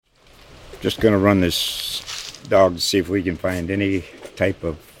Just going to run this dog to see if we can find any type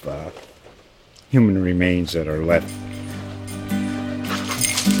of human remains that are left.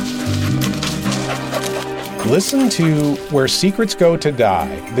 Listen to Where Secrets Go to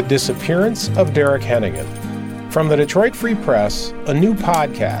Die, The Disappearance of Derek Hennigan. From the Detroit Free Press, a new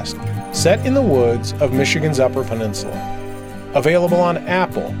podcast set in the woods of Michigan's Upper Peninsula. Available on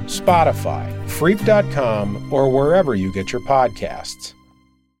Apple, Spotify, Freep.com, or wherever you get your podcasts.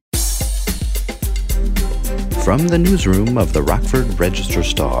 From the newsroom of the Rockford Register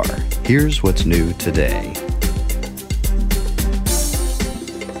Star, here's what's new today.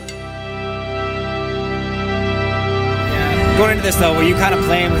 Going into this, though, were you kind of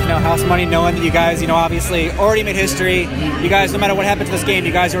playing with house money, knowing that you guys, obviously already made history? You guys, no matter what happens to this game,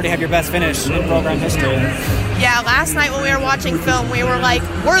 you guys already have your best finish in program history. Yeah, last night when we were watching film, we were like,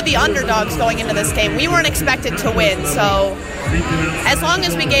 we're the underdogs going into this game. We weren't expected to win, so as long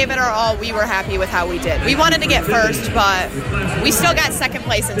as we gave it our all, we were happy with how we did. We wanted to get first, but we still got second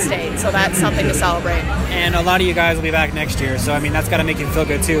place in state, so that's something to celebrate. And a lot of you guys will be back next year, so that's got to make you feel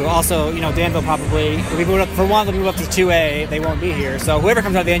good too. Also, Danville probably, for one, they'll move up to 2A, they won't be here. So whoever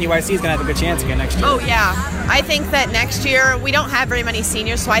comes out of the NUIC is going to have a good chance again next year. Oh, yeah. I think that next year, we don't have very many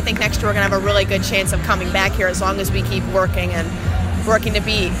seniors, so I think next year we're going to have a really good chance of coming back here as long as we keep working to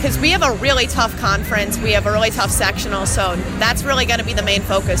beat. Because we have a really tough conference, we have a really tough sectional, so that's really going to be the main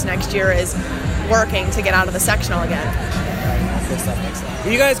focus next year is working to get out of the sectional again. Are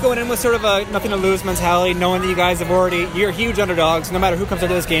you guys going in with sort of a nothing to lose mentality, knowing that you guys you're huge underdogs, no matter who comes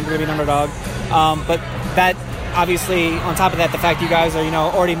into this game, you're going to be an underdog. But that, obviously, on top of that, the fact you guys are,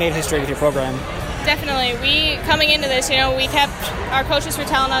 already made history with your program. Definitely. Coming into this, our coaches were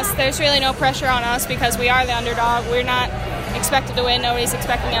telling us there's really no pressure on us because we are the underdog. We're not expected to win. Nobody's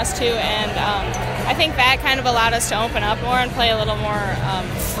expecting us to. And I think that kind of allowed us to open up more and play a little more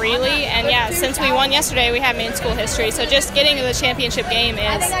freely. And, since we won yesterday, we have made school history. So just getting to the championship game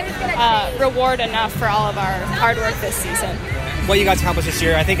is reward enough for all of our hard work this season. What you guys accomplished this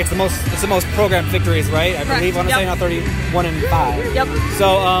year, I think it's the most program victories, right? I believe, I want to say now 31-5. Yep.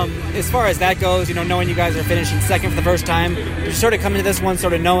 So as far as that goes, knowing you guys are finishing second for the first time, you sort of come into this one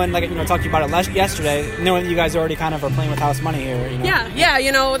sort of knowing, like, talking about it yesterday, knowing that you guys already kind of are playing with house money here.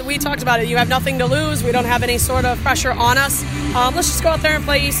 Yeah, we talked about it. You have nothing to lose. We don't have any sort of pressure on us. Let's just go out there and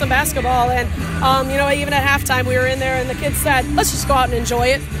play some basketball. And, even at halftime, we were in there and the kids said, let's just go out and enjoy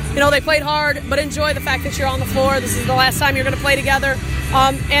it. They played hard, but enjoy the fact that you're on the floor. This is the last time you're going to play together.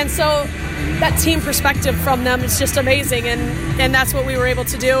 And so that team perspective from them is just amazing. And that's what we were able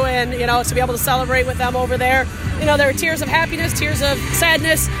to do. And, to be able to celebrate with them over there. There were tears of happiness, tears of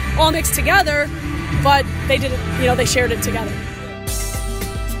sadness, all mixed together. But they did it, they shared it together.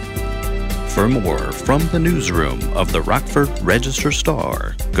 For more from the newsroom of the Rockford Register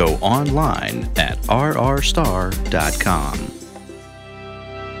Star, go online at rrstar.com.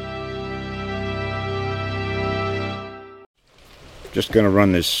 Just going to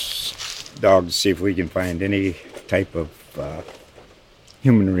run this dog to see if we can find any type of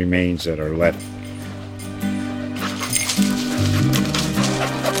human remains that are left.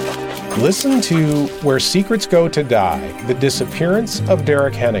 Listen to Where Secrets Go to Die, The Disappearance of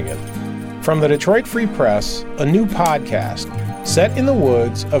Derek Hennigan. From the Detroit Free Press, a new podcast set in the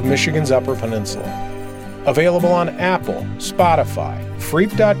woods of Michigan's Upper Peninsula. Available on Apple, Spotify,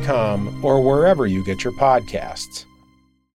 Freep.com, or wherever you get your podcasts.